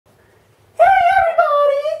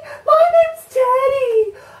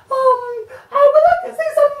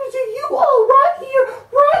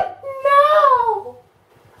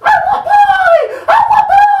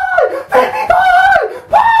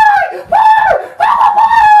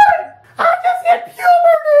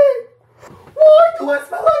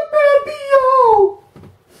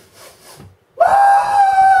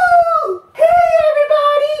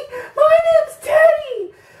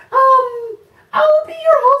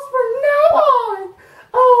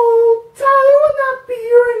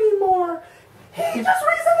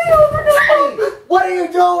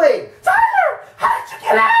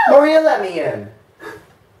playing?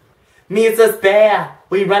 Me and Sis Bear,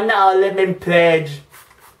 we run our lemon pledge.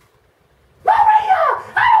 Maria!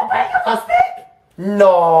 I don't pay you for stick!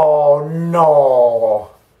 No, no.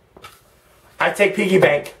 I take piggy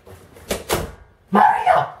bank.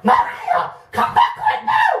 Maria! Maria! Come back right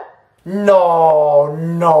now! No,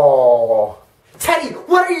 no. Teddy,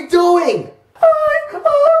 what are you doing?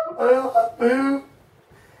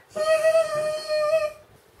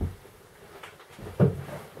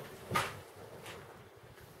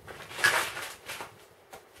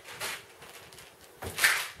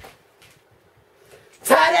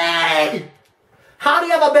 Teddy! How do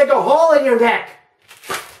you have a bigger hole in your neck?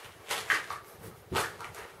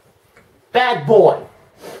 Bad boy.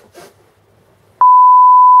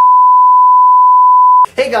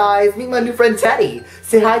 Hey guys, meet my new friend Teddy.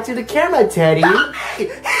 Say hi to the camera, Teddy. Not me!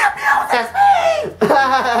 That's me!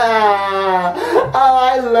 Oh,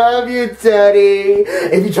 I love you, Teddy.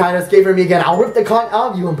 If you try to escape from me again, I'll rip the con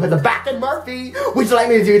out of you and put the back in Murphy. Would you like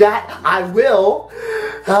me to do that? I will.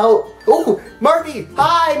 Oh, Murphy!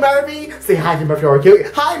 Hi, Murphy! Say hi to Murphy or kill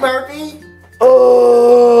you. Hi, Murphy!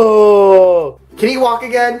 Oh! Can he walk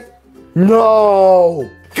again? No!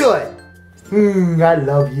 Good! I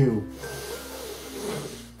love you.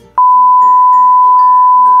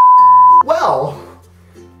 Well,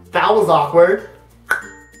 that was awkward.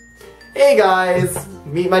 Hey guys,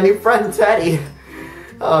 meet my new friend Teddy.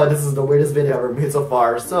 This is the weirdest video I've ever made so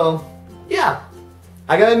far, so yeah,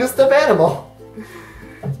 I got a new stuffed animal.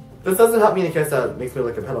 This doesn't help me in case that makes me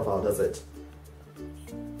look a pedophile, does it?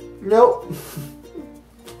 Nope.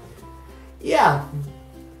 Yeah,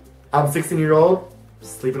 I'm 16-year-old,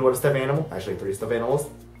 sleeping with a stuffed animal, actually 3 stuffed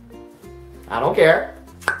animals. I don't care.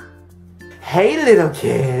 Hey little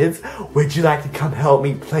kids, would you like to come help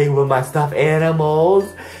me play with my stuffed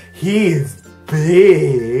animals? He is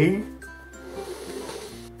big.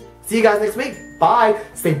 See you guys next week. Bye.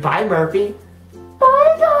 Say bye, Murphy.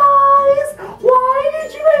 Bye, guys. Why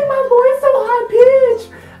did you make my voice so high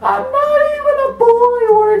pitched? I'm not even a boy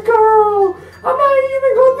or a girl. I'm not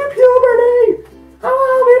even going through puberty. I don't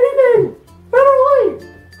have anything. Literally.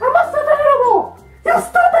 I'm a stuffed animal. You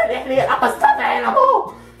stupid idiot. I'm a stuffed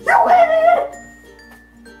animal. You idiot!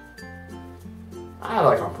 I have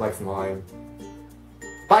a complex mind.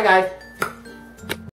 Bye, guys.